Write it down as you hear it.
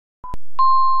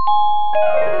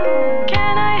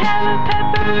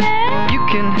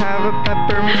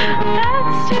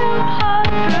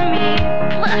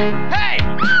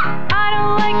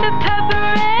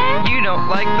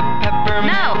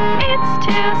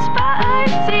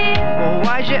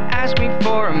ask me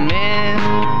for a man.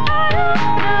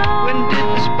 When did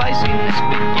the spiciness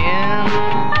begin?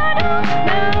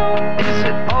 Is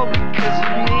it all because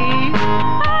of me?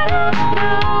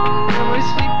 Am I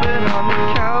sleeping on the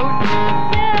couch?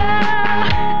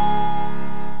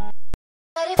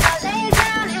 But if I lay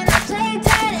down and I play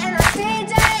dead and I stay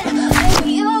dead,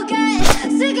 maybe you'll get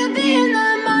sick of being the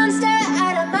monster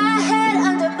out of my head,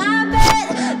 under my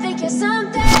bed. Think you're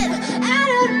something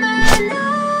out of my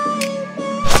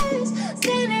nightmares,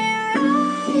 standing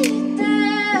right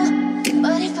there.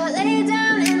 But if I lay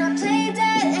down and I play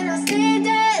dead and I stay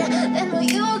dead, then will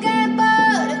you get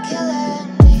bored of killing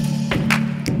me?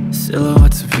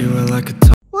 Silhouettes of you are like a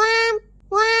Wham,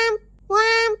 wham,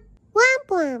 wham, wham,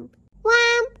 wham.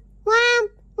 Wham, wham,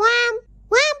 wham,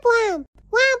 wham, wham.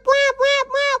 Wham, wham, wham,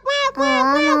 wham, wham, wham,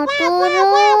 wham, wham, wham,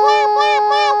 wham, wham,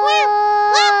 wham,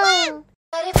 wham, wham.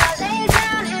 But if I lay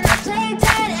down and I play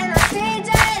dead and I stay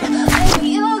dead, maybe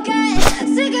you'll get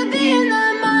sick of being the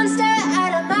monster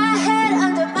out of my head,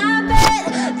 under my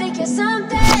bed. Think you're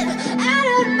something out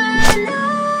of my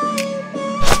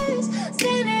nightmares,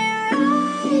 standing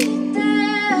right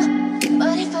there.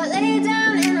 But if I lay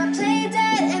down and I play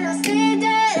dead and I stay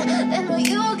dead, then will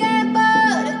you get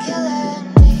bored of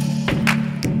killing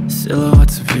me?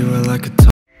 silhouettes of you are like a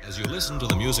As you listen to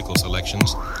the musical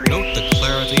selections, note the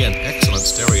clarity and excellent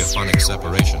stereophonic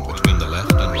separation between the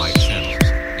left and right channels,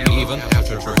 even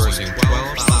after traversing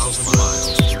 12,000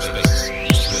 miles through space.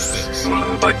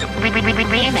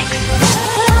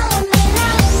 Remix.